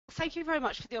Thank you very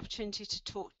much for the opportunity to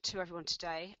talk to everyone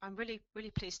today. I'm really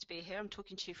pleased to be here. I'm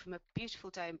talking to you from a beautiful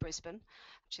day in Brisbane,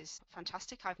 which is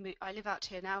fantastic. I live out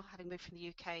here now, having moved from the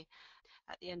UK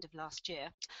at the end of last year.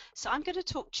 So I'm going to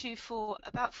talk to you for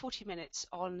about 40 minutes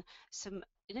on some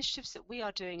initiatives that we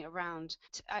are doing around,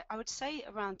 I would say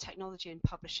around technology and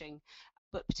publishing,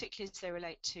 but particularly as they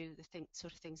relate to the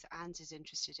sort of things that Anne's is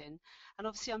interested in. And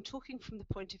obviously I'm talking from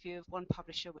the point of view of one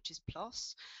publisher, which is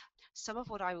PLoS. Some of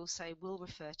what I will say will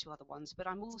refer to other ones, but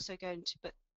I'm also going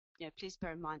to, please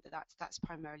bear in mind that that's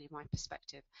primarily my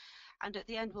perspective. And at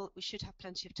the end, we should have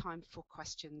plenty of time for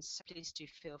questions. So please do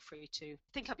feel free to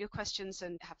think up your questions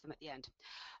and have them at the end.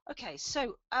 Okay,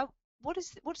 so what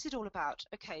is it all about?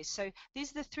 Okay, so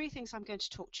these are the three things I'm going to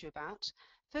talk to you about.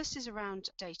 First is around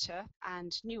data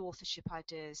and new authorship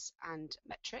ideas and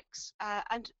metrics.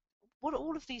 And what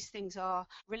all of these things are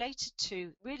related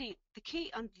to, really the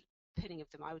key underpinning of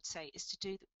them, I would say, is to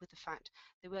do with the fact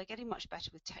that we're getting much better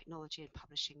with technology and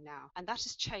publishing now, and that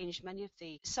has changed many of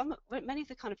the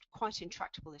kind of quite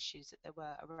intractable issues that there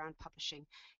were around publishing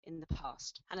in the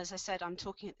past. And as I said, I'm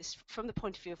talking at this from the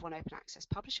point of view of one open access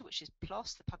publisher, which is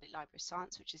PLoS, the Public Library of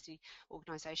Science, which is the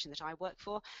organisation that I work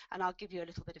for, and I'll give you a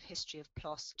little bit of history of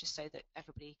PLoS just so that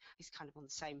everybody is kind of on the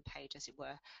same page, as it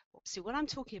were. So when I'm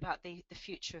talking about the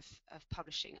future of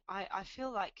publishing, I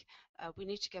feel like we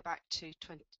need to go back to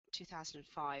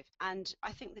 2005, and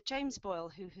I think that James Boyle,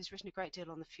 who has written a great deal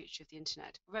on the future of the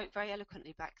internet, wrote very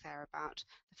eloquently back there about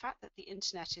the fact that the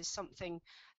internet is something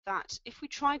that if we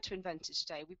tried to invent it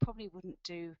today, we probably wouldn't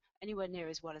do anywhere near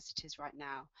as well as it is right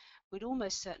now. We'd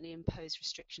almost certainly impose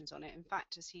restrictions on it. In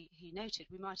fact, as he noted,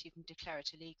 we might even declare it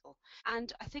illegal.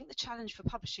 And I think the challenge for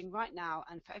publishing right now,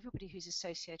 and for everybody who's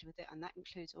associated with it, and that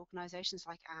includes organisations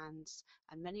like Anne's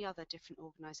and many other different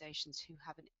organisations who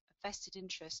have a vested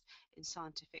interest in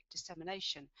scientific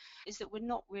dissemination, is that we're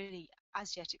not really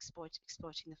as yet exploiting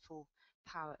the full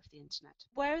power of the internet.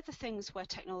 Where are the things where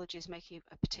technology is making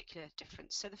a particular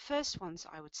difference? So the first ones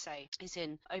I would say is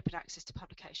in open access to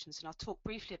publications, and I'll talk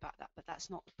briefly about that, but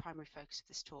that's not the primary focus of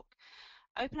this talk.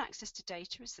 Open access to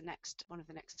data is one of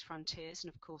the next frontiers,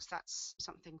 and of course that's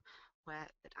something where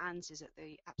that Anne's is at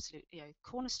the absolute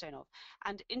cornerstone of.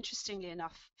 And interestingly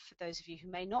enough, for those of you who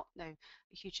may not know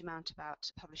a huge amount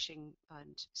about publishing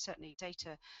and certainly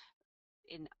data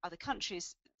in other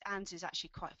countries, Anne's is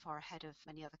actually quite far ahead of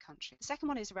many other countries. The second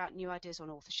one is about new ideas on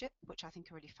authorship, which I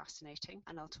think are really fascinating,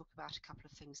 and I'll talk about a couple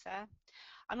of things there.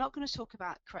 I'm not going to talk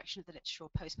about correction of the literature or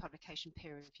post-publication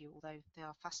peer review, although they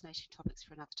are fascinating topics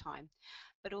for another time.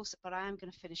 But I am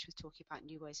going to finish with talking about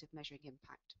new ways of measuring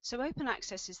impact. So open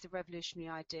access is the revolutionary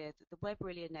idea that the web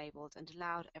really enabled and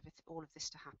allowed all of this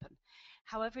to happen.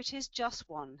 However, it is just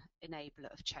one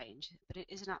enabler of change, but it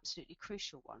is an absolutely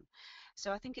crucial one.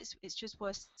 So I think it's just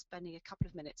worth spending a couple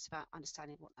of minutes about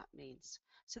understanding what that means.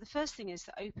 So the first thing is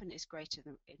that open is greater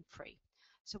than free.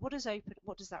 So what does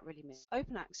that really mean?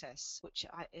 Open access, which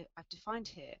I've defined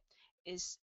here,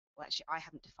 is, well, actually I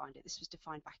haven't defined it, this was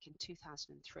defined back in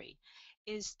 2003,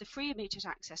 is the free immediate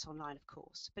access online, of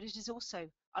course, but it is also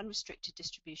unrestricted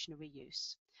distribution or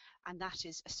reuse, and that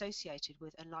is associated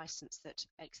with a license that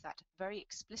makes that very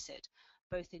explicit,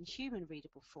 both in human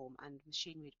readable form and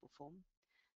machine readable form.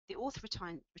 The author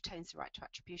retains the right to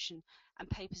attribution, and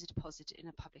papers are deposited in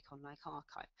a public online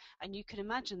archive. And you can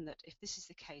imagine that if this is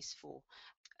the case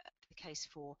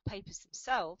for papers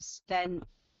themselves, then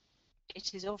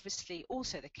it is obviously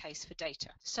also the case for data.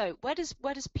 So where does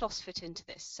PLoS fit into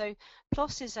this? So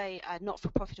PLoS is a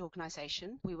not-for-profit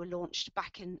organisation. We were launched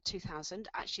back in 2000,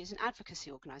 actually as an advocacy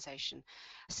organisation.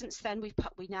 Since then,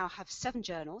 we now have 7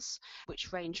 journals,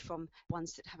 which range from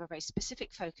ones that have a very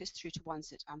specific focus through to ones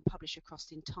that publish across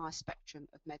the entire spectrum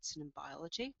of medicine and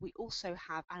biology. We also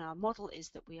have, and our model is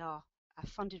that we are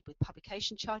funded with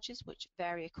publication charges, which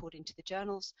vary according to the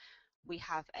journals. We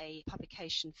have a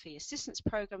publication fee assistance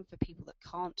program for people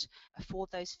that can't afford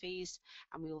those fees,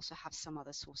 and we also have some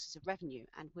other sources of revenue,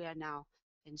 and we are now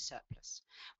in surplus.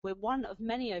 We're one of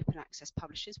many open access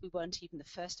publishers. We weren't even the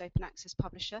first open access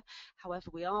publisher.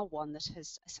 However, we are one that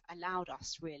has allowed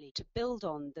us really to build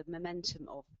on the momentum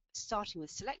of starting with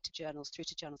selected journals through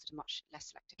to journals that are much less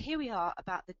selected.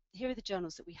 Here are the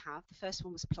journals that we have. The first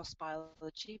one was PLoS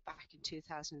Biology back in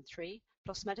 2003.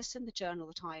 PLoS Medicine, the journal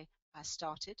that I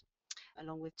started,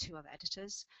 along with 2 other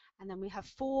editors. And then we have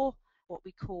 4 what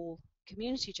we call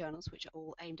community journals, which are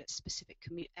all aimed at specific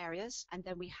areas. And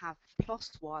then we have PLoS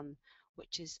One,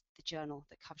 which is the journal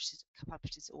that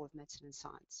publishes all of medicine and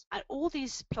science. And all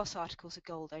these PLoS articles are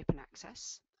gold open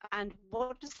access. And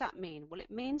what does that mean? Well,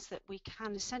 it means that we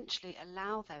can essentially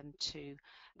allow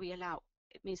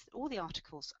It means that all the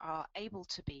articles are able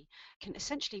to can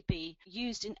essentially be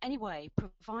used in any way,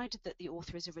 provided that the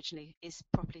author is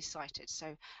properly cited.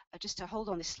 So just to hold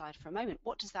on this slide for a moment,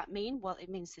 what does that mean? Well, it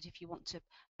means that if you want to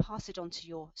pass it on to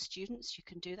your students, you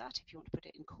can do that. If you want to put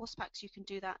it in course packs, you can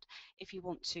do that. If you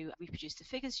want to reproduce the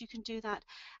figures, you can do that.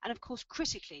 And of course,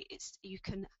 critically, you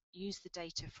can use the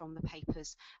data from the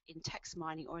papers in text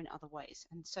mining or in other ways.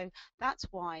 And so that's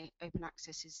why open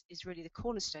access is really the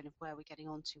cornerstone of where we're getting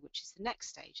on to, which is the next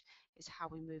stage, is how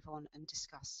we move on and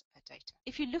discuss data.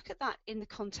 If you look at that in the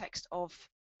context of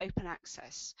open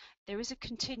access, there is a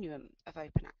continuum of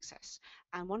open access,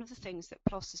 and one of the things that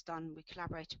PLoS has done, we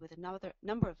collaborated with another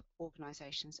number of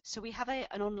organizations. So we have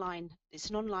an online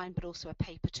but also a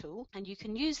paper tool, and you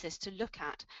can use this to look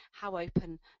at how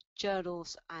open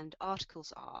journals and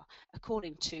articles are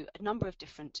according to a number of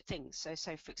different things.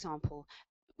 So for example,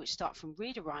 which start from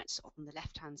reader rights on the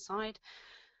left hand side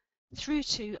through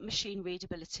to machine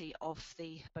readability of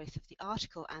both of the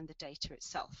article and the data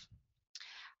itself.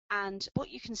 And what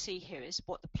you can see here is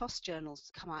what the PLoS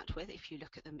journals come out with if you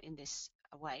look at them in this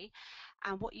way.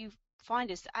 And what you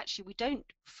find is that actually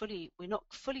we're not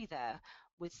fully there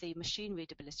with the machine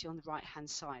readability on the right hand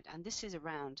side. And this is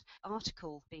around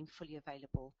article being fully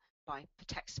available for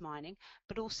text mining,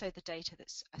 but also the data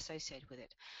that's associated with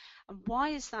it. And why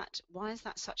is that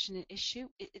such an issue?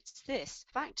 It's this.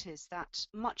 The fact is that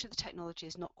much of the technology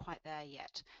is not quite there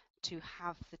yet to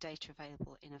have the data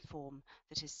available in a form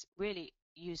that is really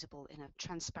usable in a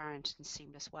transparent and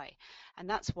seamless way. And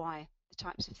that's why the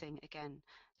types of thing, again,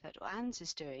 that ANS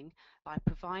is doing by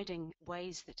providing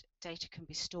ways that data can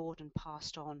be stored and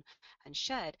passed on and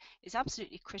shared is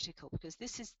absolutely critical, because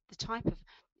this is the type of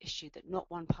issue that not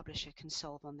one publisher can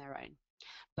solve on their own,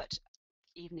 but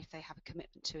even if they have a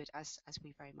commitment to it, as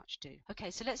we very much do. Okay,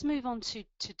 so let's move on to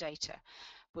data,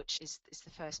 which is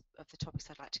the first of the topics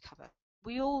I'd like to cover.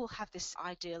 We all have this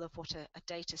ideal of what a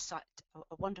data site,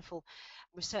 a wonderful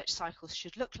research cycle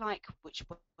should look like,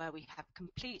 where we have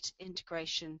complete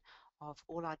integration of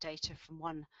all our data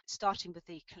from starting with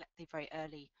the very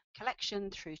early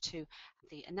collection through to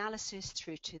the analysis,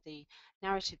 through to the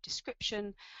narrative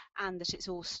description, and that it's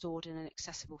all stored in an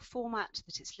accessible format,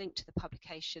 that it's linked to the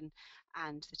publication,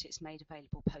 and that it's made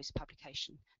available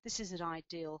post-publication. This is an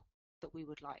ideal that we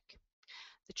would like.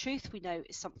 The truth, we know,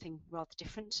 is something rather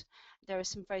different. There are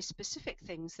some very specific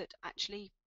things that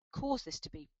actually cause this to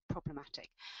be problematic.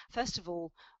 First of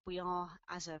all, we are,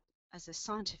 as a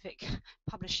scientific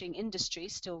publishing industry,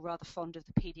 still rather fond of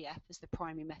the PDF as the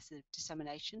primary method of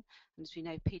dissemination. And as we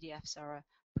know, PDFs are a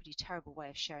pretty terrible way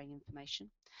of sharing information.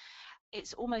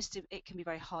 It can be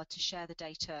very hard to share the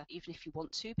data, even if you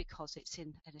want to, because it's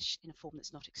in a form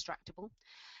that's not extractable.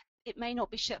 It may not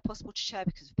be possible to share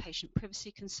because of patient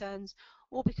privacy concerns,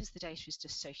 or because the data is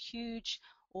just so huge,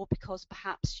 or because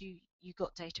perhaps you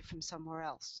got data from somewhere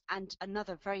else. And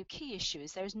another very key issue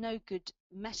is there is no good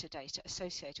metadata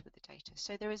associated with the data.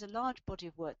 So there is a large body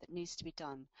of work that needs to be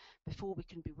done before we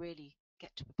can really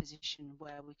get to a position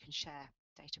where we can share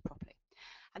data properly.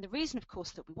 And the reason, of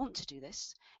course, that we want to do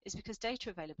this is because data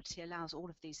availability allows all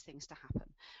of these things to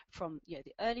happen, from the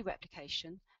early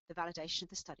replication, the validation of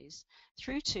the studies,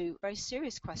 through to very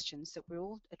serious questions that we're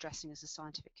all addressing as a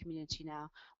scientific community now,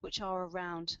 which are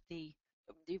around the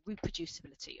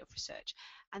reproducibility of research.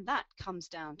 And that comes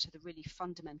down to the really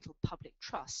fundamental public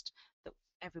trust that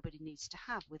everybody needs to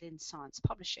have within science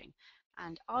publishing.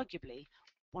 And arguably,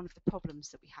 one of the problems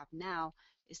that we have now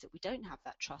is that we don't have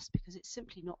that trust because it's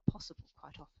simply not possible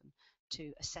quite often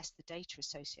to assess the data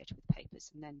associated with papers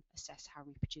and then assess how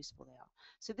reproducible they are.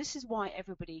 So this is why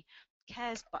everybody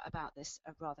cares about this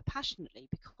rather passionately,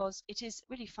 because it is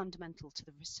really fundamental to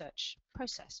the research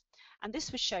process. And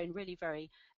this was shown really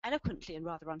very eloquently and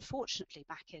rather unfortunately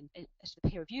back at the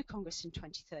Peer Review Congress in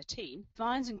 2013.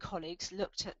 Vines and colleagues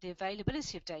looked at the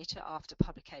availability of data after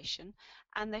publication,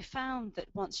 and they found that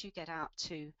once you get out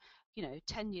to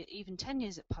 10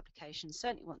 years at publication,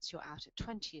 certainly once you're out at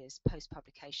 20 years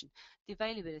post-publication, the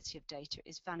availability of data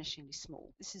is vanishingly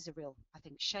small. This is a real, I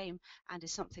think, shame, and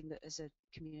is something that as a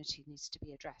community needs to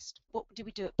be addressed. What do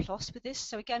we do at PLoS with this?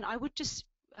 So again,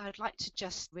 I'd like to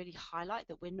just really highlight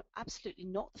that we're absolutely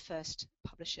not the first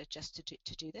publisher just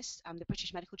to do this. The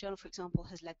British Medical Journal, for example,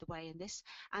 has led the way in this,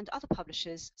 and other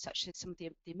publishers, such as some of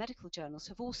the medical journals,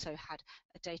 have also had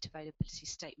data availability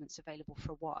statements available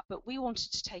for a while. But we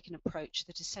wanted to take an approach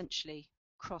that essentially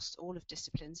crossed all of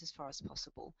disciplines as far as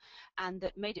possible, and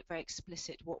that made it very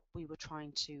explicit what we were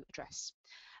trying to address.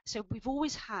 So we've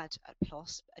always had at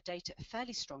PLoS a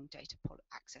fairly strong data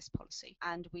access policy,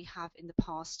 and we have in the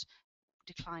past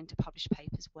declined to publish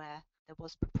papers where there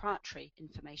was proprietary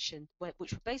information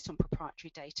which were based on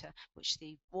proprietary data, which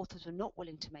the authors were not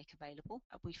willing to make available.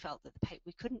 We felt that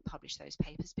we couldn't publish those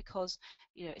papers because,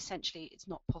 essentially it's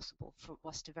not possible for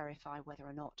us to verify whether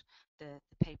or not the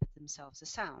papers themselves are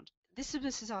sound. This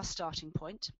is our starting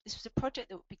point. This was a project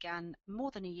that began more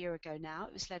than a year ago now.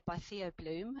 It was led by Theo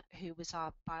Bloom, who was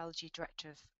our biology director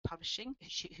of publishing,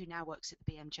 who now works at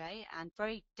the BMJ, and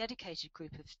very dedicated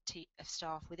group of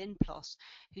staff within PLoS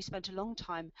who spent a long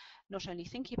time not only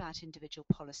thinking about individual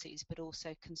policies but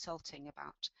also consulting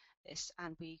about this.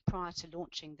 And prior to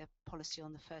launching the policy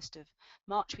on the 1st of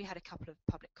March, we had a couple of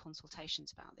public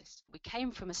consultations about this. We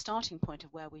came from a starting point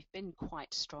of where we've been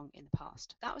quite strong in the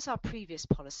past. That was our previous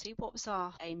policy. What was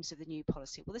our aims of the new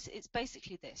policy? Well, it's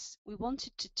basically this. We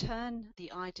wanted to turn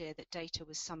the idea that data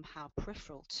was somehow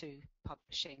peripheral to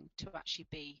publishing to actually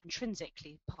be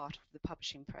intrinsically part of the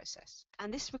publishing process.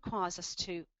 And this requires us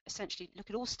to essentially look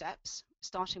at all steps,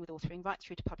 starting with authoring right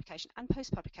through to publication and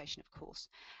post-publication, of course,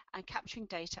 and capturing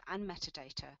data and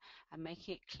metadata and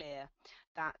making it clear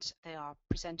that they are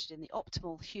presented in the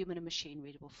optimal human and machine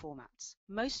readable formats.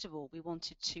 Most of all, we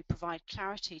wanted to provide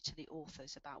clarity to the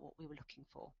authors about what we were looking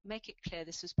for. Make it clear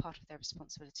this was part of their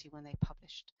responsibility when they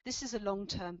published. This is a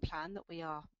long-term plan that we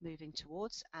are moving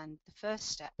towards, and the first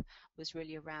step was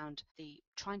really around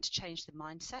trying to change the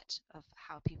mindset of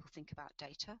how people think about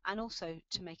data, and also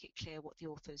to make it clear what the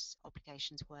author's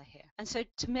obligations were here. And so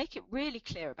to make it really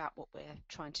clear about what we're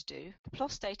trying to do, the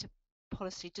PLoS data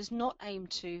policy does not aim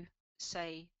to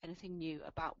say anything new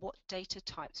about what data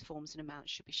types, forms and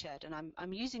amounts should be shared. And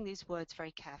I'm using these words very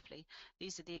carefully.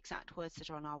 These are the exact words that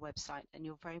are on our website, and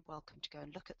you're very welcome to go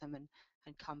and look at them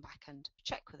and come back and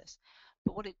check with us.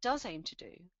 But what it does aim to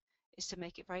do is to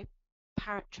make it very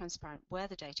transparent where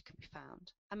the data can be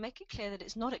found, and make it clear that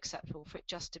it's not acceptable for it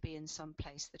just to be in some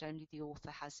place that only the author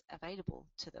has available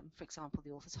to them, for example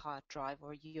the author's hard drive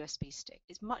or a USB stick.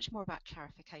 It's much more about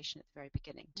clarification at the very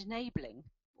beginning, enabling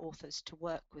authors to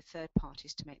work with third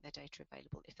parties to make their data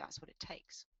available if that's what it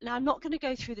takes. Now, I'm not going to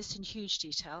go through this in huge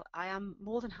detail. I am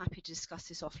more than happy to discuss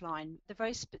this offline.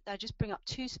 I just bring up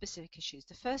two specific issues.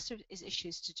 The first is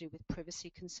issues to do with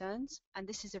privacy concerns, and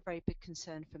this is a very big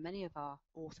concern for many of our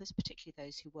authors, particularly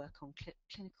those who work on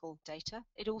clinical data.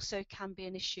 It also can be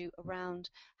an issue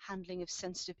around handling of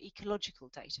sensitive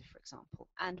ecological data, for example.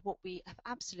 And what we have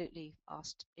absolutely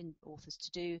asked authors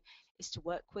to do is to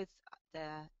work with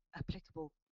their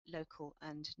applicable local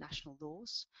and national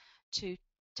laws, to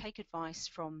take advice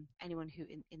from anyone who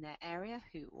in their area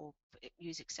or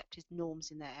use accepted norms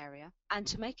in their area, and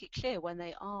to make it clear when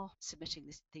they are submitting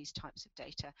these types of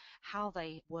data how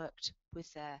they worked with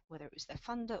whether it was their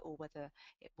funder or whether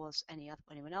it was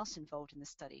anyone else involved in the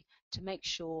study, to make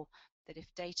sure that if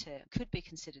data could be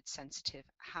considered sensitive,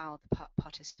 how the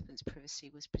participants'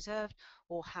 privacy was preserved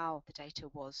or how the data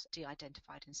was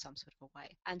de-identified in some sort of a way.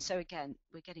 And so again,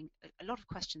 we're getting a lot of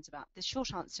questions about this.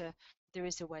 Short answer, there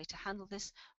is a way to handle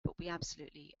this, but we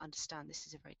absolutely understand this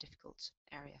is a very difficult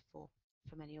area for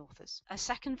many authors. A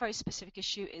second very specific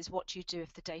issue is what do you do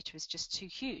if the data is just too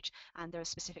huge? And there are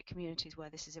specific communities where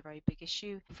this is a very big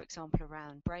issue, for example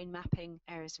around brain mapping,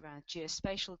 areas around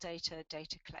geospatial data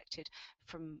collected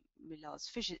from Millard's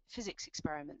physics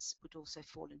experiments would also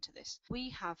fall into this.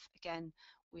 We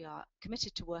are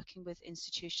committed to working with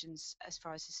institutions as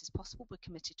far as this is possible. We're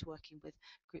committed to working with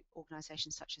group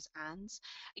organisations such as ANDS.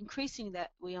 Increasingly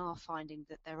that we are finding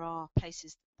that there are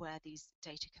places where these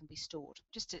data can be stored.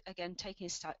 Just to, again, taking a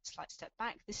slight step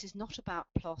back, this is not about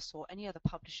PLoS or any other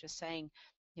publisher saying,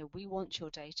 we want your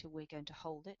data, we're going to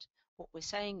hold it. What we're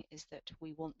saying is that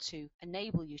we want to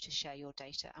enable you to share your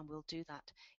data, and we'll do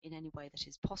that in any way that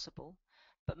is possible.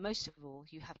 But most of all,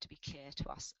 you have to be clear to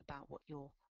us about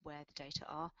where the data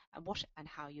are and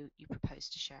how you propose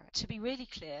to share it. To be really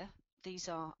clear, these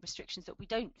are restrictions that we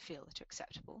don't feel that are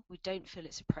acceptable. We don't feel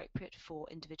it's appropriate for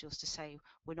individuals to say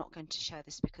we're not going to share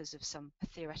this because of some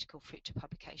theoretical future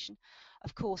publication.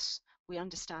 Of course, we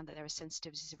understand that there are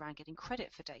sensitivities around getting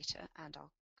credit for data, and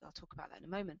I'll talk about that in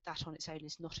a moment. That on its own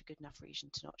is not a good enough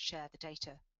reason to not share the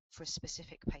data for a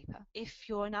specific paper. If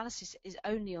your analysis is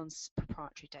only on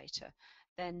proprietary data,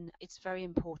 then it's very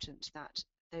important that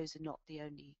those are not the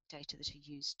only data that are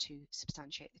used to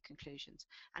substantiate the conclusions.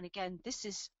 And again, this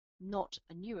is not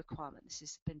a new requirement. This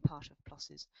has been part of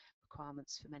PLoS's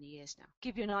requirements for many years now.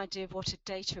 Give you an idea of what a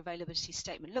data availability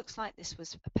statement looks like. This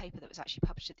was a paper that was actually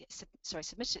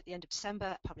submitted at the end of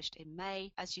December, published in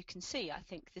May. As you can see, I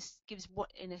think this gives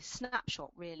in a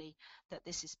snapshot really that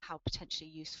this is how potentially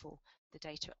useful the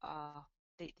data are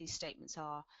these statements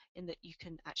are, in that you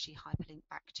can actually hyperlink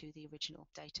back to the original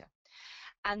data.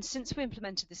 And since we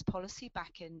implemented this policy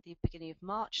back in the beginning of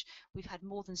March, we've had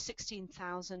more than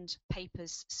 16,000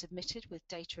 papers submitted with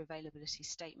data availability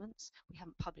statements. We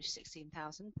haven't published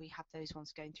 16,000. We have those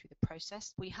ones going through the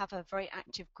process. We have a very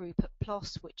active group at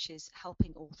PLoS, which is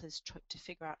helping authors to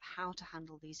figure out how to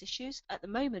handle these issues. At the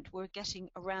moment, we're getting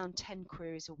around 10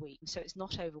 queries a week, so it's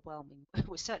not overwhelming.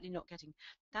 We're certainly not getting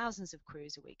thousands of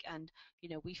queries a week, and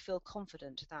we feel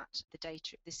confident that the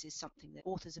data, this is something that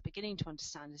authors are beginning to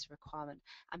understand as a requirement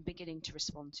and beginning to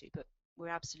respond to, but we're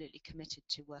absolutely committed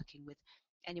to working with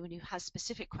anyone who has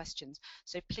specific questions.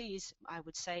 So please, I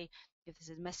would say, if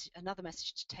there's a message, another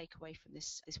message to take away from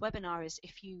this webinar is,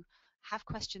 if you have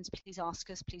questions, please ask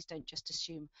us. Please don't just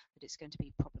assume that it's going to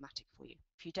be problematic for you.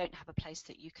 If you don't have a place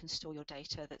that you can store your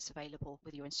data that's available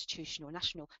with your institution or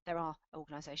national, there are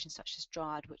organisations such as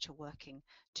DRIAD which are working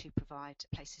to provide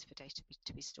places for data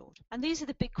to be stored. And these are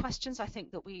the big questions I think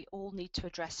that we all need to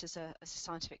address as a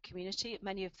scientific community.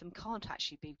 Many of them can't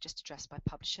actually be just addressed by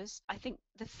publishers. I think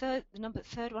the third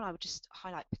one I would just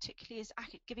highlight particularly is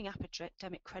giving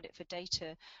academic credit for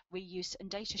data reuse and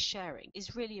data sharing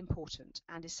is really important,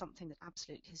 and is something that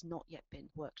absolutely has not yet been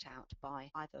worked out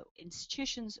by either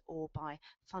institutions or by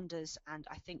funders, and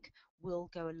I think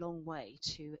will go a long way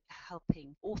to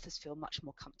helping authors feel much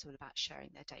more comfortable about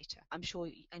sharing their data. I'm sure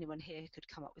anyone here could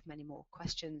come up with many more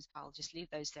questions. I'll just leave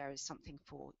those there as something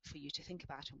for you to think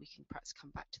about, and we can perhaps come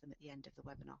back to them at the end of the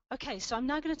webinar. Okay, so I'm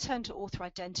now going to turn to author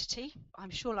identity. I'm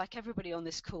sure, like everybody on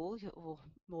this call, or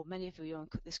many of you on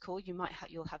this call,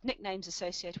 you'll have nicknames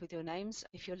associated with your names.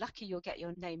 If you're lucky, you'll get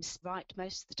your names right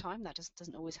most of the time. That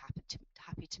doesn't always happen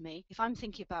to me. If I'm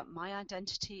thinking about my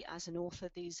identity as an author,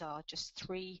 these are just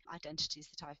 3 identities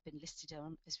that I've been listed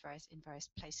on in various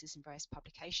places in various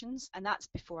publications, and that's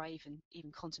before I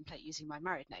even contemplate using my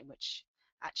married name, which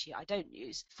actually I don't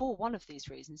use, for one of these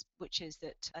reasons, which is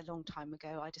that a long time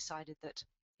ago I decided that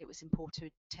it was important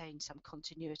to attain some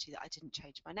continuity, that I didn't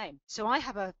change my name. So I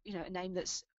have a name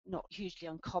that's not hugely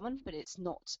uncommon, but it's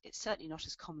certainly not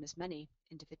as common as many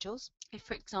individuals. If,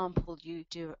 for example, you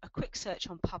do a quick search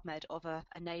on PubMed of a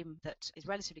name that is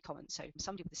relatively common, so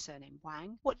somebody with the surname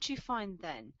Wang, what do you find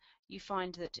then? You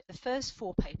find that the first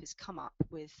 4 papers come up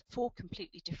with 4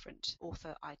 completely different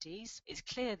author IDs. It's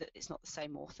clear that it's not the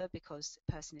same author, because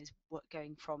the person is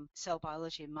going from cell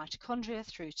biology and mitochondria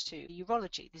through to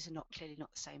urology. These are clearly not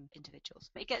the same individuals.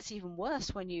 But it gets even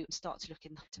worse when you start to look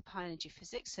into high energy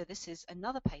physics. So this is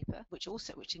another paper which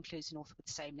includes an author with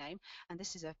the same name, and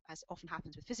this is, as often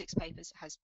happens with physics papers,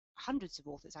 has hundreds of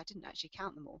authors. I didn't actually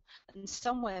count them all, and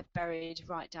somewhere buried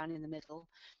right down in the middle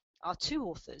are 2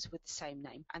 authors with the same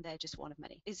name, and they're just one of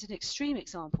many. It's an extreme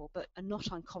example, but a not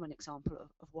uncommon example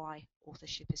of why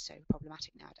authorship is so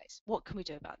problematic nowadays. What can we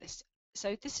do about this?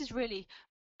 So this is really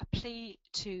a plea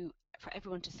for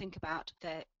everyone to think about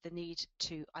the need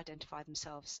to identify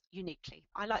themselves uniquely.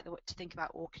 I like to think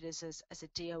about ORCID as a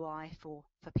DOI for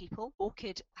people.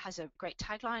 ORCID has a great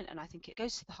tagline, and I think it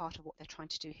goes to the heart of what they're trying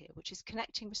to do here, which is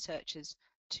connecting researchers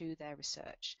to their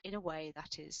research in a way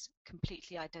that is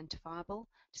completely identifiable,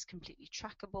 is completely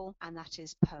trackable, and that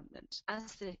is permanent.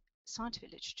 As the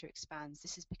scientific literature expands,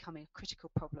 this is becoming a critical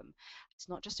problem. It's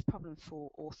not just a problem for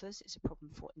authors, it's a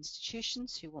problem for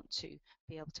institutions who want to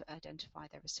be able to identify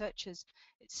their researchers.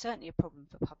 It's certainly a problem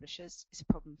for publishers. It's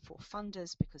a problem for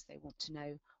funders, because they want to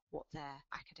know what their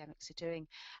academics are doing.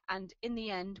 And in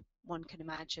the end, one can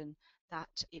imagine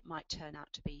that it might turn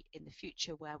out to be in the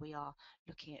future where we are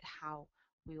looking at how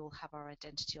we all have our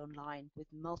identity online with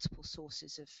multiple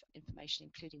sources of information,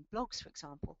 including blogs, for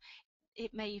example.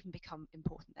 It may even become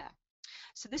important there.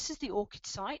 So this is the ORCID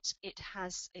site.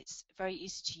 It's very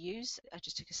easy to use. I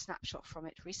just took a snapshot from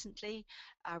it recently.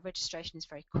 Registration is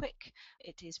very quick.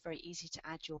 It is very easy to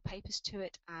add your papers to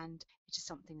it, and it is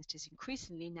something that is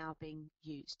increasingly now being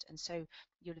used. And so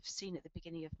you'll have seen at the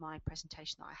beginning of my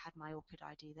presentation that I had my ORCID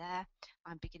ID there.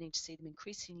 I'm beginning to see them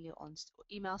increasingly on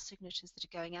email signatures that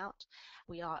are going out.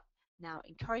 We are now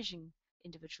encouraging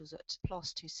individuals at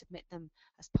PLoS to submit them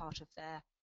as part of their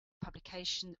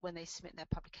publication when they submit their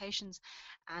publications,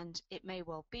 and it may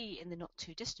well be in the not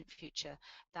too distant future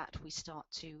that we start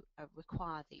to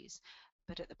require these,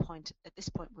 but at this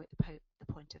point we're at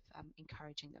the point of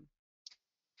encouraging them.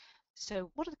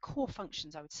 So what are the core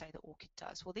functions I would say that ORCID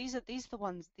does? Well, these are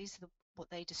what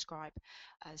they describe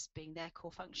as being their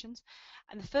core functions.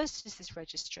 And the first is this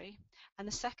registry, and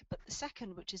the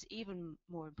second, which is even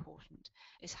more important,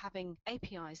 is having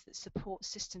APIs that support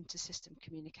system-to-system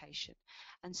communication.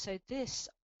 And so this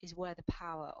is where the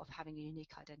power of having a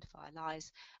unique identifier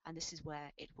lies, and this is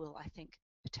where it will, I think,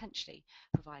 potentially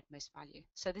provide most value.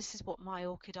 So this is what my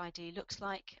ORCID ID looks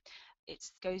like.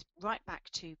 It goes right back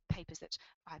to papers that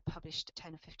I published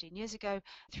 10 or 15 years ago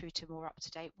through to more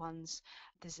up-to-date ones.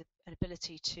 There's an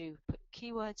ability to put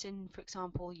keywords in, for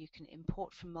example. You can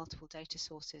import from multiple data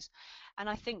sources. And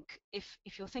I think if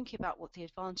you're thinking about what the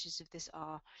advantages of this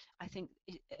are, I think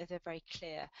they're very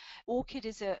clear. ORCID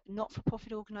is a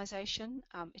not-for-profit organisation.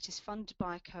 It is funded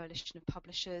by a coalition of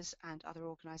publishers and other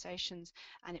organisations,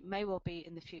 and it may well be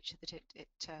in the future that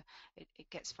it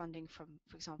gets funding from,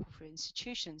 for example, for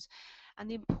institutions. And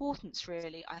the importance,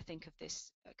 really, I think, of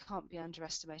this can't be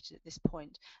underestimated at this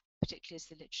point, particularly as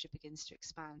the literature begins to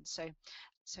expand. So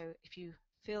if you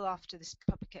feel after this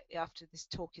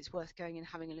talk it's worth going and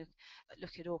having a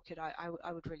look at ORCID,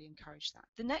 I would really encourage that.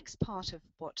 The next part of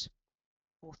what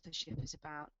authorship is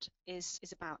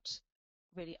about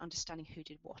really understanding who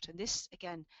did what, and this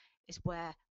again is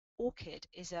where ORCID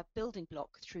is a building block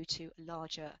through to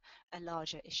a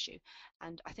larger issue.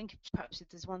 And I think perhaps if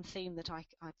there's one theme that I'd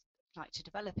like to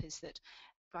develop is that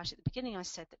right at the beginning I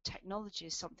said that technology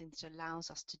is something that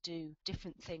allows us to do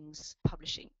different things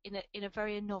publishing in a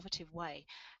very innovative way,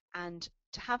 and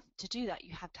to do that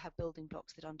you have to have building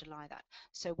blocks that underlie that.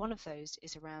 So one of those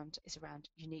is around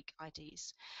unique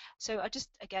IDs. So I just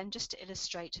to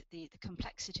illustrate the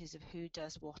complexities of who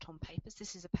does what on papers,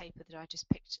 this is a paper that I just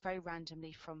picked very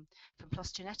randomly from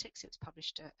PLoS Genetics. It was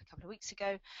published a couple of weeks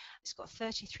ago. It's got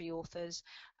 33 authors.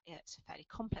 Yeah, it's a fairly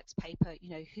complex paper.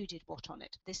 Who did what on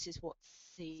it. This is what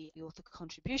the author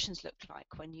contributions look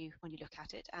like when you look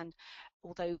at it. And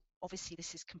although obviously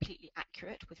this is completely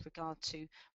accurate with regard to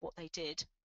what they did,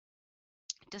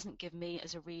 it doesn't give me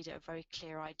as a reader a very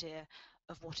clear idea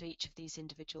of what each of these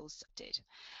individuals did.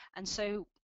 And so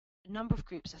a number of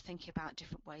groups are thinking about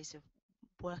different ways of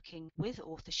working with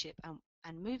authorship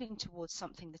and moving towards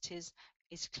something that is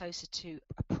closer to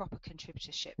a proper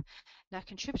contributorship. Now,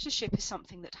 contributorship is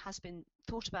something that has been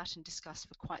thought about and discussed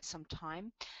for quite some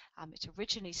time. It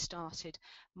originally started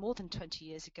more than 20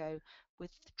 years ago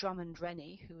with Drummond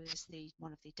Rennie, who is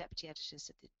one of the deputy editors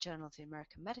at the Journal of the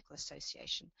American Medical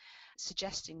Association,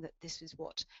 suggesting that this is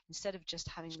what, instead of just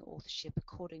having authorship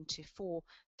according to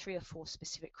 3 or 4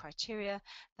 specific criteria,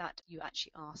 that you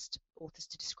actually asked authors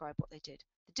to describe what they did.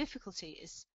 The difficulty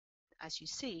is, as you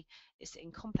see, is that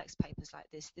in complex papers like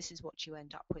this is what you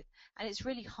end up with, and it's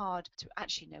really hard to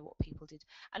actually know what people did.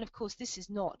 And of course this is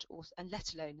not, and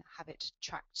let alone have it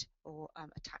tracked or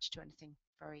attached to anything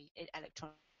very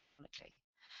electronically.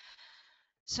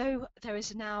 So there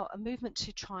is now a movement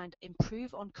to try and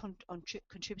improve on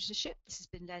contributorship. This has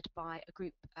been led by a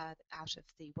group out of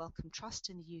the Wellcome Trust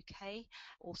in the UK,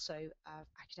 also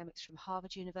academics from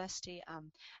Harvard University,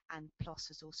 and PLoS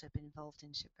has also been involved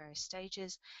in various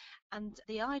stages. And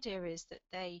the idea is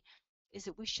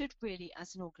that we should really,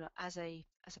 as a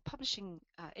publishing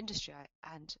industry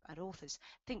and authors,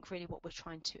 think really what we're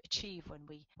trying to achieve when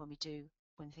we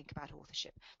think about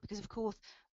authorship, because of course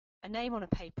a name on a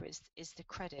paper is the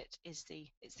credit, it's the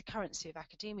currency of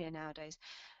academia nowadays,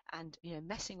 and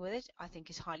messing with it I think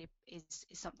is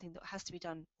something that has to be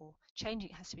done, or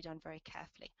changing it has to be done very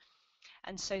carefully.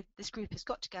 And so this group has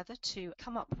got together to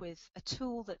come up with a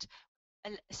tool that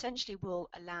essentially will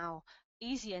allow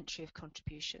easy entry of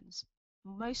contributions.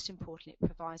 Most importantly, it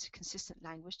provides a consistent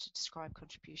language to describe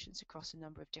contributions across a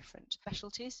number of different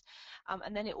specialties,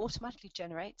 and then it automatically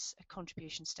generates a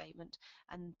contribution statement.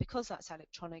 And because that's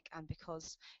electronic, and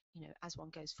because as one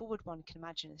goes forward, one can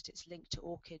imagine that it's linked to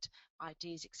ORCID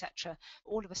IDs, etc.,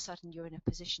 all of a sudden you're in a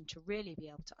position to really be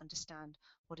able to understand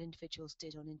what individuals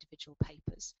did on individual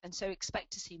papers. And so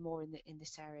expect to see more in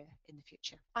this area in the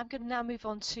future. I'm going to now move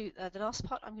on to the last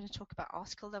part. I'm going to talk about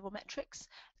article level metrics,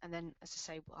 and then, as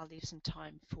I say, I'll leave some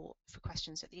time for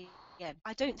questions at the end.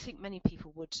 I don't think many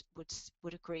people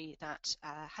would agree that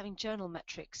having journal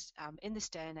metrics in this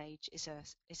day and age is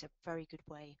a very good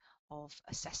way of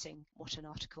assessing what an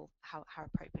article, how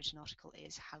appropriate an article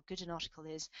is, how good an article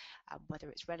is, whether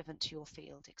it's relevant to your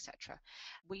field, etc.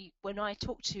 When I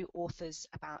talk to authors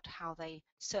about how they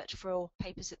search for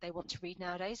papers that they want to read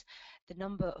nowadays, the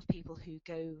number of people who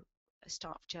go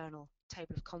start a journal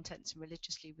table of contents and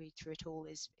religiously read through it all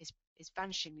is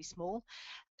vanishingly small.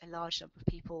 A large number of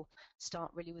people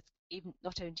start really with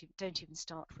don't even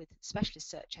start with specialist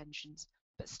search engines,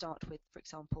 but start with, for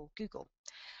example, Google.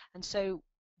 And so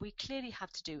we clearly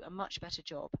have to do a much better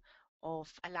job of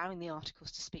allowing the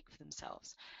articles to speak for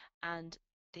themselves. And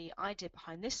the idea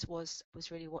behind this was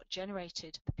really what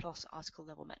generated the PLoS article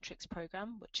level metrics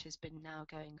program, which has been now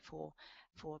going for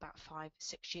about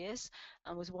 5-6 years,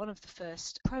 and was one of the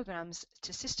first programs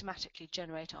to systematically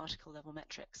generate article level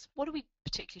metrics. What are we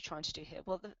particularly trying to do here?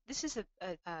 Well, this is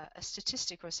a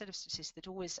statistic or a set of statistics that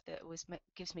always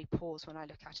gives me pause when I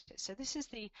look at it. So this is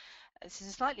a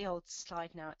slightly old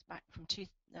slide now. It's back from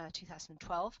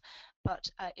 2012,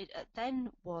 but it then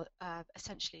was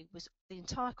essentially was the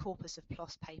entire corpus of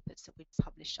PLoS papers that we'd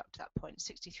published up to that point,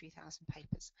 63,000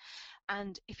 papers.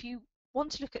 And if you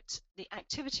want to look at the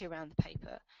activity around the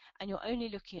paper and you're only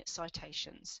looking at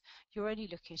citations, you're only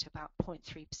looking at about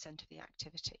 0.3% of the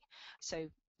activity. So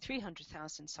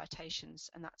 300,000 citations,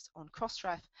 and that's on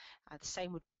Crossref. The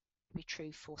same would be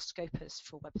true for Scopus,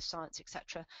 for Web of Science,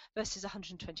 etc., versus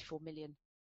 124 million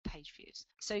page views.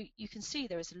 So you can see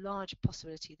there is a large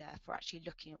possibility there for actually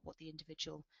looking at what the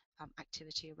individual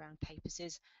activity around papers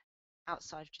is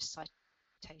outside of just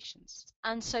citations.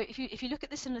 And so if you look at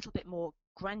this in a little bit more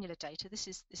granular data, this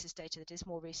is data that is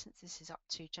more recent. This is up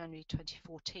to January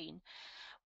 2014.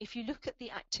 If you look at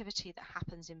the activity that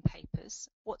happens in papers,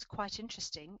 what's quite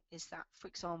interesting is that, for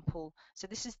example, so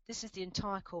this is the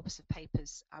entire corpus of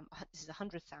papers. This is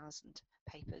 100,000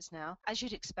 papers now. As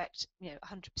you'd expect,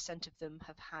 100% of them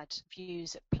have had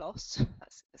views at PLoS.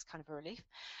 That's kind of a relief.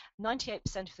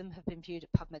 98% of them have been viewed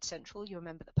at PubMed Central. You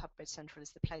remember that PubMed Central is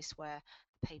the place where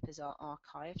the papers are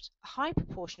archived. A high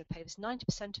proportion of papers,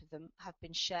 90% of them, have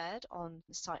been shared on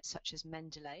sites such as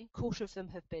Mendeley. A quarter of them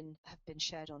have been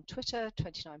shared on Twitter,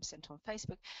 29% on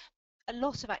Facebook. A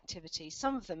lot of activity,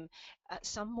 some of them,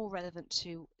 some more relevant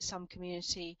to some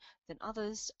community than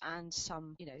others, and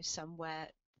some where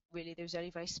really there's only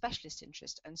very specialist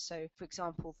interest. And so, for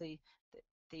example, the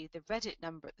Reddit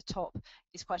number at the top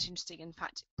is quite interesting. In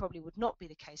fact, it probably would not be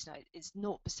the case now. It's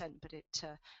 0%, but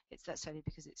that's only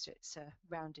because it's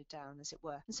rounded down, as it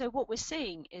were. And so what we're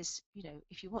seeing is,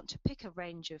 if you want to pick a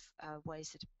range of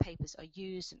ways that papers are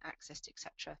used and accessed,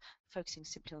 etc., focusing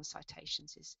simply on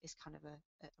citations is kind of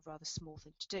a rather small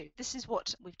thing to do. This is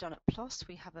what we've done at PLoS.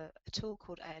 We have a tool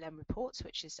called ALM Reports,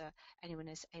 which is anyone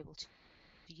is able to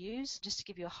use. Just to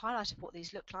give you a highlight of what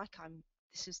these look like,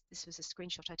 this was a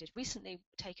screenshot I did recently,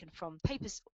 taken from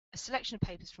papers, a selection of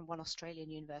papers from one Australian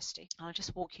university. I'll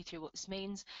just walk you through what this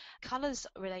means. Colours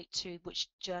relate to which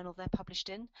journal they're published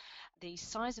in. The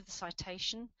size of the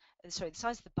citation, the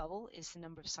size of the bubble is the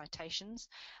number of citations.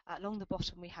 Along the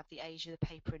bottom we have the age of the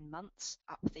paper in months.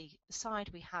 Up the side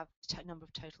we have the number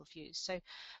of total views. So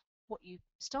what you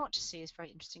start to see is very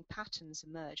interesting patterns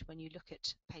emerge when you look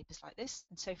at papers like this.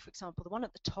 And so, for example, the one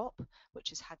at the top, which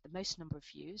has had the most number of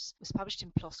views, was published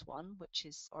in PLoS 1, which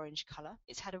is orange colour.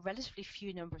 It's had a relatively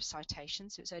few number of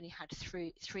citations, so it's only had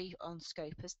three on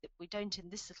Scopus. That we don't, in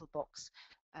this little box,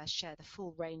 share the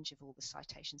full range of all the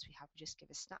citations we have. We just give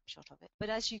a snapshot of it. But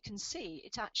as you can see,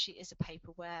 it actually is a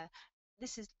paper where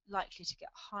this is likely to get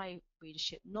high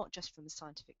readership, not just from the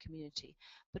scientific community,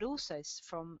 but also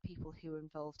from people who are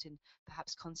involved in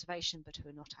perhaps conservation but who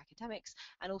are not academics,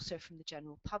 and also from the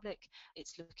general public.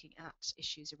 It's looking at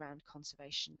issues around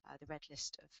conservation, the red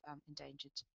list of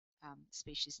endangered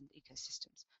species and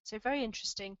ecosystems. So very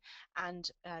interesting and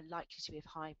likely to be of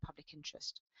high public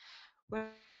interest.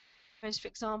 Whereas, for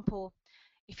example,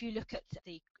 if you look at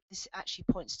this actually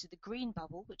points to the green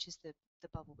bubble, which is the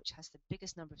bubble which has the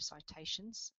biggest number of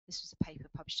citations. This was a paper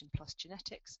published in PLoS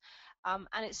Genetics, and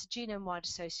it's a genome-wide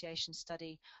association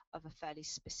study of a fairly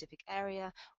specific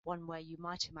area, one where you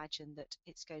might imagine that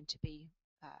it's going to be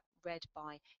read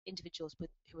by individuals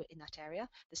who are in that area.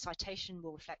 The citation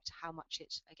will reflect how much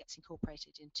it gets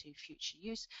incorporated into future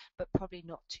use, but probably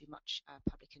not too much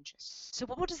public interest. So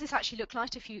what does this actually look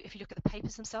like if you look at the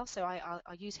papers themselves? So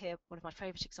I'll use here one of my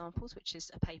favourite examples, which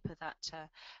is a paper that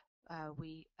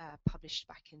we published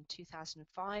back in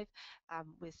 2005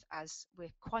 with, as we're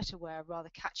quite aware, a rather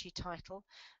catchy title,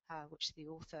 which the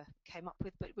author came up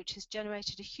with, but which has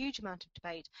generated a huge amount of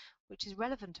debate, which is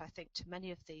relevant, I think, to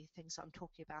many of the things that I'm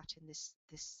talking about in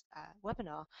this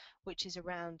webinar, which is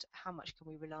around how much can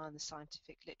we rely on the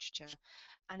scientific literature.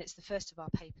 And it's the first of our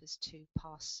papers to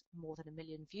pass more than 1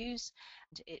 million views,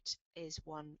 and it is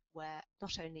one where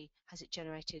not only has it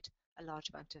generated a large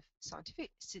amount of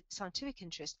scientific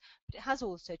interest, but it has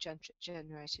also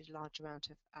generated a large amount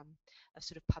of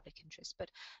sort of public interest. But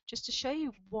just to show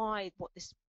you why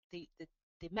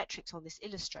the metrics on this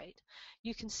illustrate,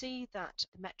 you can see that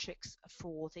the metrics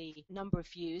for the number of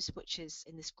views, which is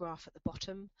in this graph at the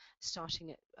bottom,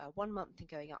 starting at 1 month and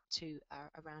going up to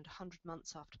around 100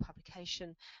 months after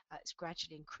publication, it's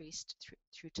gradually increased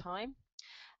through time.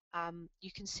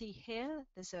 You can see here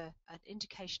there's an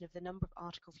indication of the number of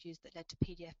article views that led to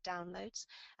PDF downloads,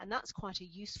 and that's quite a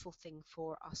useful thing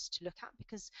for us to look at,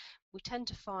 because we tend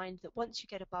to find that once you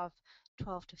get above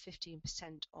 12 to 15%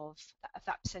 of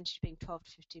that percentage being 12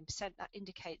 to 15%, that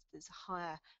indicates there's a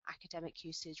higher academic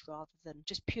usage rather than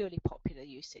just purely popular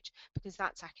usage, because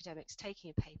that's academics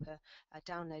taking a paper,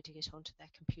 downloading it onto their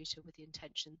computer with the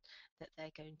intention that they're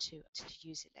going to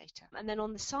use it later. And then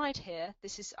on the side here,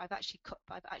 this is I've actually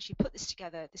put this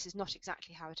together. This is not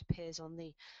exactly how it appears on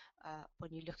the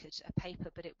when you look at a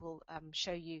paper, but it will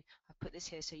show you. I've put this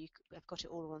here so I've got it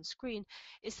all on screen.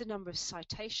 Is the number of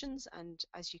citations, and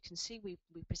as you can see, we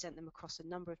present them across a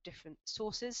number of different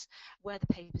sources, where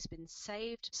the paper's been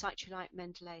saved, SiteUlite,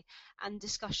 Mendeley, and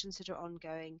discussions that are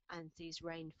ongoing. And these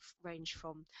range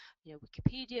from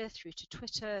Wikipedia through to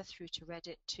Twitter, through to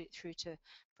Reddit, through to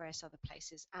various other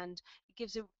places, and it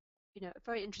gives a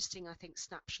very interesting, I think,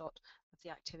 snapshot of the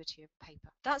activity of a paper.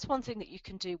 That's one thing that you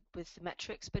can do with the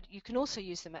metrics, but you can also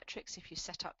use the metrics if you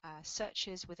set up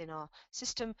searches within our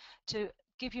system to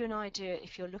give you an idea,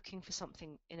 if you're looking for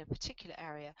something in a particular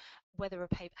area, whether a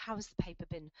paper, how has the paper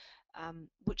been,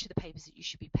 which are the papers that you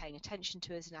should be paying attention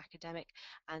to as an academic.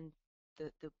 And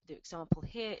the example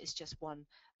here is just one,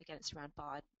 again, it's around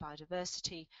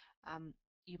biodiversity.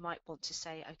 You might want to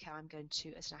say, okay, I'm going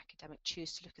to, as an academic,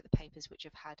 choose to look at the papers which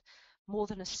have had more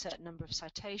than a certain number of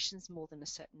citations, more than a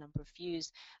certain number of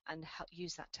views, and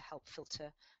use that to help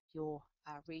filter your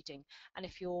reading. And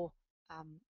if you're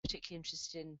particularly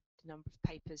interested in the number of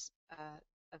papers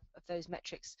of those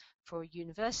metrics for a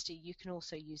university, you can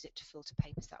also use it to filter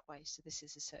papers that way. So this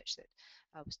is a search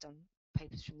that was done,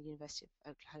 papers from the University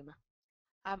of Oklahoma.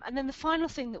 And then the final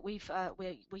thing that we're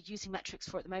using metrics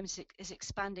for at the moment is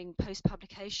expanding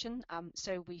post-publication.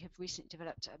 So we have recently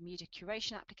developed a media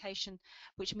curation application,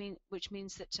 which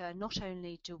means that not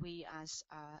only do we as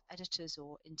editors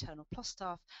or internal PLoS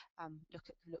staff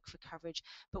look for coverage,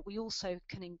 but we also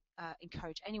can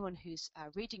encourage anyone who's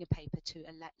reading a paper to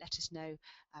let us know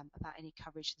about any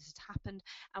coverage that has happened,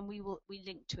 and we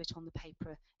link to it on the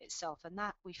paper itself. And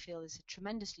that, we feel, is a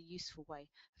tremendously useful way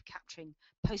of capturing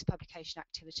post-publication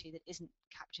activity that isn't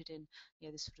captured in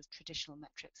the sort of traditional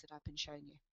metrics that I've been showing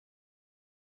you.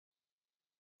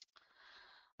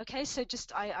 Okay, so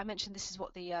just I mentioned this is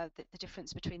what the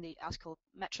difference between the article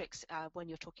metrics when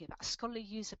you're talking about a scholarly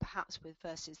user perhaps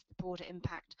versus the broader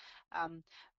impact.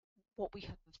 What we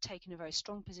have taken a very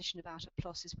strong position about at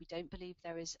PLoS is we don't believe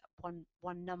there is one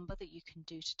number that you can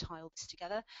do to tie all this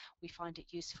together. We find it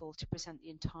useful to present the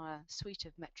entire suite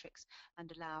of metrics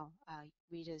and allow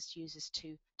readers, users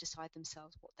to decide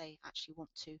themselves what they actually want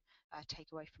to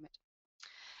take away from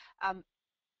it.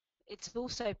 It's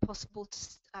also possible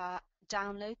to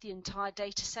download the entire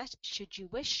data set should you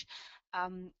wish.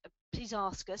 Please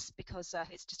ask us, because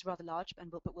it's just rather large,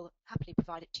 but we'll happily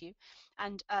provide it to you.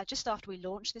 And just after we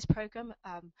launched this program,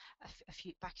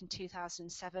 back in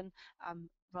 2007,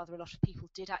 rather a lot of people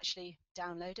did actually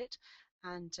download it.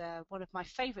 And one of my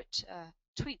favorite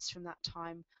tweets from that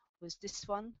time was this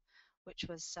one, which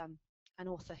was an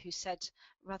author who said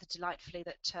rather delightfully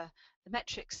that the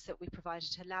metrics that we provided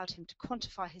allowed him to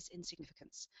quantify his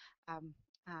insignificance.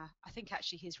 I think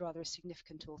actually he's rather a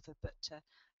significant author, but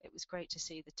it was great to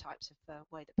see the types of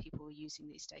way that people were using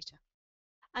these data.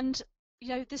 And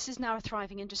this is now a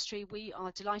thriving industry. We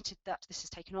are delighted that this has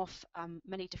taken off.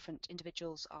 Many different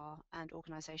individuals and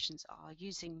organizations are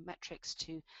using metrics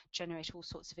to generate all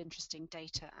sorts of interesting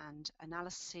data and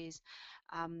analyses,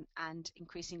 and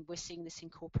increasingly we're seeing this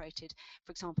incorporated,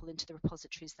 for example, into the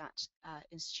repositories that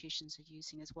institutions are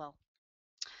using as well.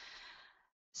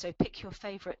 So pick your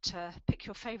favorite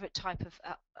type of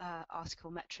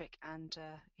article metric, and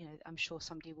I'm sure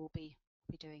somebody will be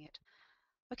doing it.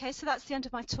 Okay, so that's the end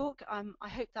of my talk. I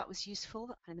hope that was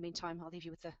useful. And in the meantime, I'll leave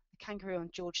you with the kangaroo on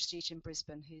George Street in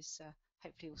Brisbane, who's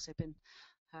hopefully also been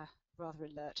rather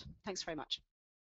alert. Thanks very much.